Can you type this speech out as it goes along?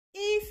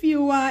If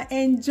you are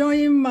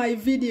enjoying my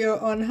video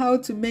on how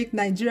to make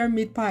Nigerian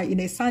meat pie in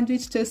a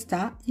sandwich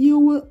toaster, you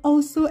will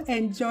also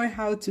enjoy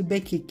how to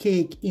bake a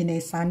cake in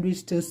a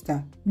sandwich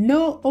toaster.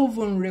 No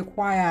oven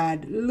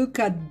required. Look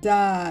at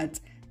that.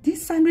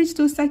 This sandwich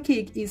toaster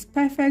cake is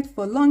perfect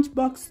for lunch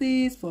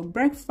boxes, for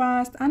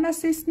breakfast, and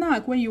as a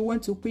snack when you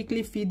want to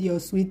quickly feed your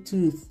sweet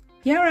tooth.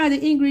 Here are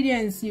the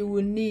ingredients you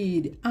will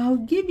need. I'll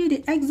give you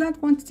the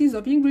exact quantities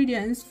of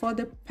ingredients for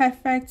the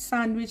perfect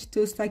sandwich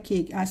toaster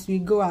cake as we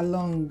go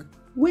along.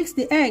 Whisk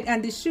the egg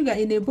and the sugar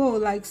in a bowl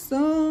like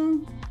so.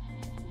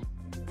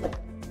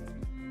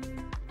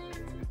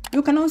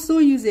 You can also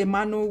use a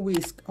manual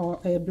whisk or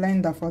a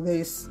blender for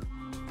this.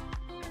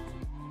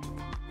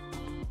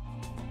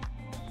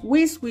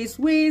 Whisk, whisk,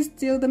 whisk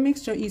till the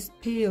mixture is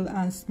pale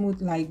and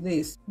smooth like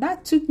this.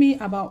 That took me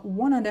about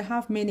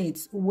 1.5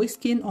 minutes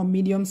whisking on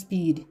medium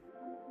speed.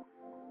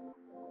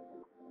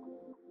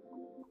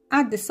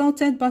 Add the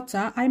salted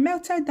butter. I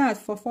melted that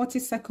for 40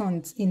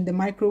 seconds in the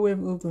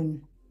microwave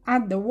oven.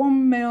 Add the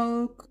warm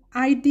milk.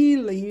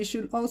 Ideally, you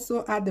should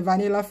also add the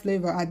vanilla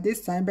flavor at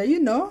this time, but you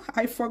know,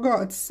 I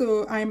forgot,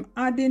 so I'm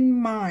adding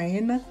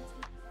mine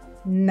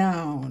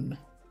now.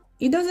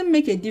 It doesn't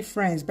make a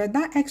difference, but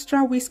that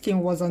extra whisking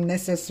was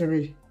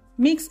unnecessary.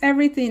 Mix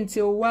everything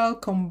till well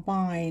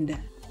combined.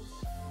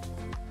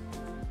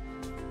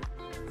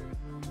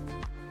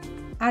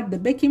 Add the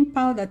baking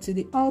powder to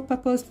the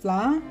all-purpose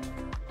flour.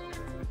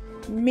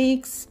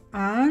 Mix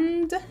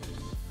and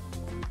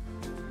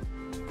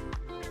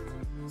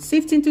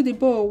sift into the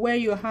bowl where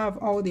you have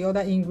all the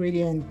other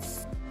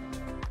ingredients.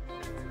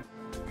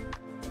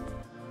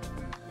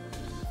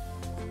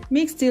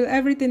 Mix till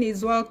everything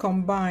is well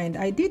combined.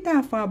 I did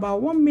that for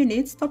about 1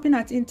 minute, stopping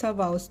at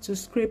intervals to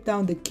scrape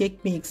down the cake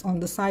mix on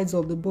the sides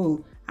of the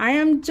bowl. I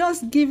am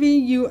just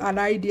giving you an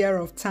idea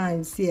of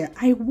times here.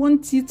 I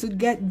want you to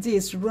get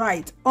this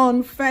right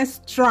on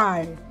first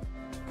try.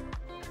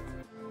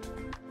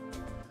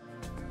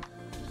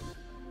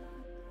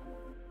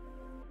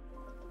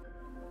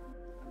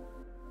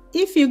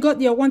 If you got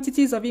your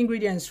quantities of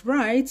ingredients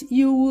right,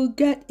 you will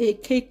get a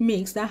cake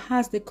mix that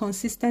has the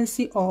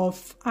consistency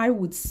of, I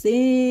would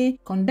say,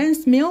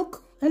 condensed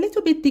milk. A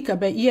little bit thicker,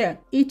 but yeah,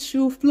 it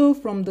should flow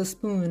from the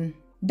spoon.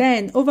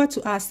 Then over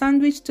to our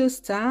sandwich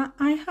toaster.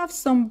 I have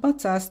some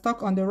butter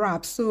stuck on the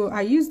wrap, so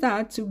I use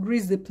that to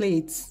grease the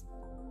plates.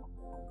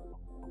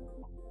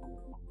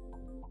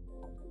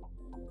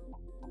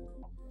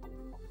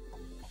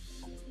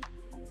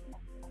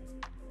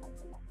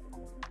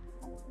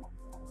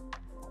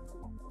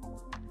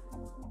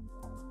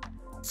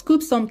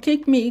 Scoop some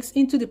cake mix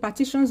into the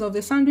partitions of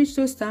the sandwich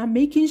toaster,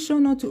 making sure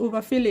not to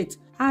overfill it.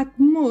 At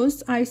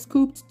most, I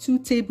scooped 2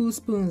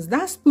 tablespoons.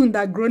 That spoon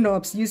that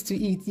grown-ups used to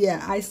eat,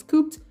 yeah, I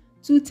scooped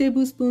 2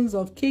 tablespoons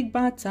of cake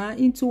batter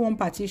into one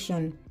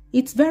partition.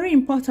 It's very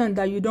important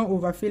that you don't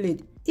overfill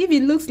it. If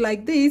it looks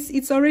like this,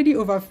 it's already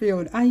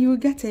overfilled and you'll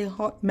get a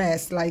hot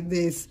mess like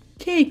this.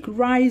 Cake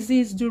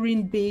rises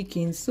during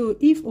baking, so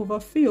if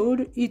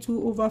overfilled, it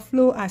will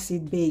overflow as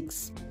it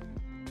bakes.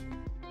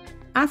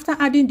 After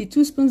adding the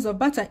 2 spoons of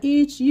butter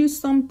each, use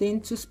something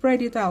to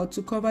spread it out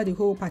to cover the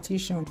whole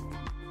partition.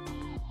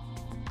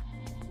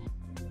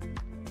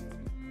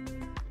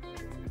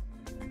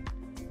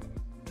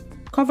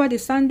 Cover the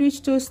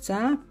sandwich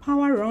toaster,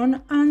 power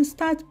on, and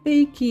start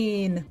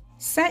baking.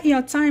 Set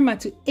your timer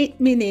to 8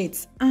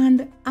 minutes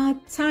and a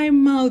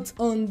timeout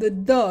on the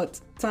dot.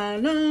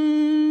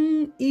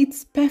 Ta-da!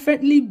 It's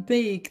perfectly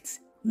baked.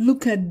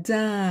 Look at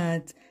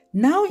that.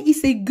 Now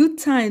is a good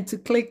time to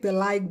click the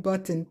like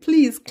button.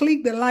 Please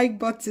click the like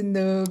button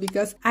though,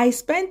 because I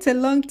spent a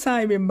long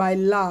time in my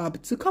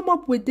lab to come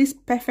up with this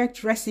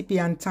perfect recipe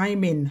and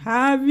timing.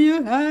 Have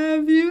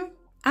you?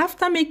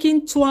 After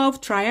making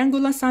 12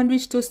 triangular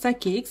sandwich toaster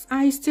cakes,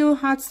 I still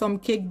had some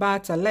cake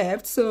batter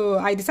left, so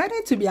I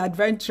decided to be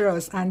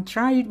adventurous and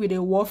try it with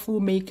a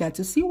waffle maker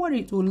to see what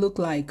it will look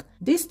like.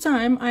 This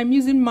time I'm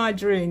using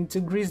margarine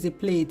to grease the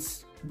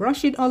plates.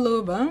 Brush it all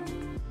over.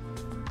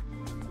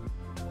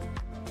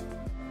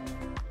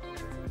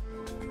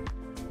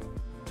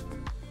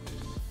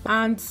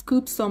 And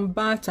scoop some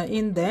batter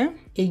in there.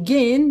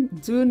 Again,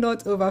 do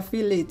not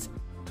overfill it.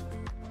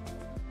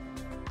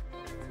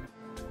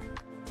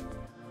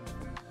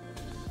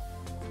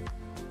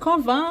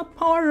 Cover,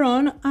 pour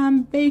on,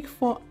 and bake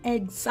for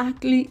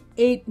exactly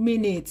 8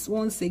 minutes.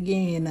 Once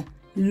again,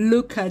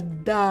 look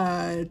at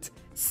that.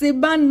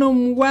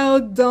 Sebanum, well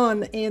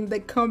done in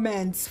the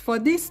comments for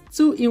this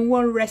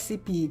 2-in-1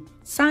 recipe.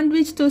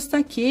 Sandwich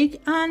toaster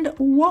cake and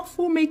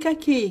waffle maker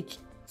cake.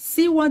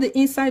 See what the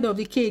inside of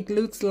the cake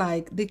looks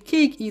like. The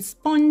cake is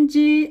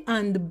spongy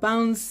and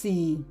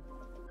bouncy.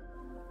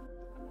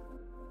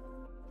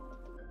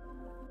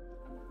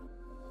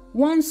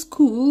 Once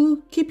cool,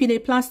 keep in a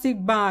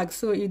plastic bag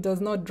so it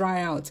does not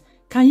dry out.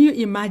 Can you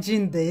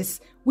imagine this?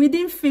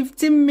 Within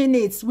 15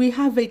 minutes, we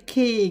have a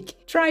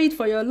cake. Try it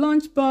for your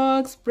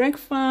lunchbox,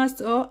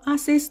 breakfast, or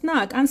as a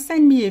snack and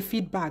send me a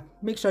feedback.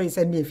 Make sure you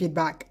send me a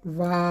feedback.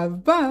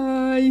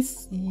 Bye-bye.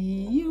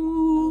 See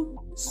you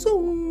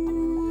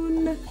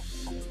soon.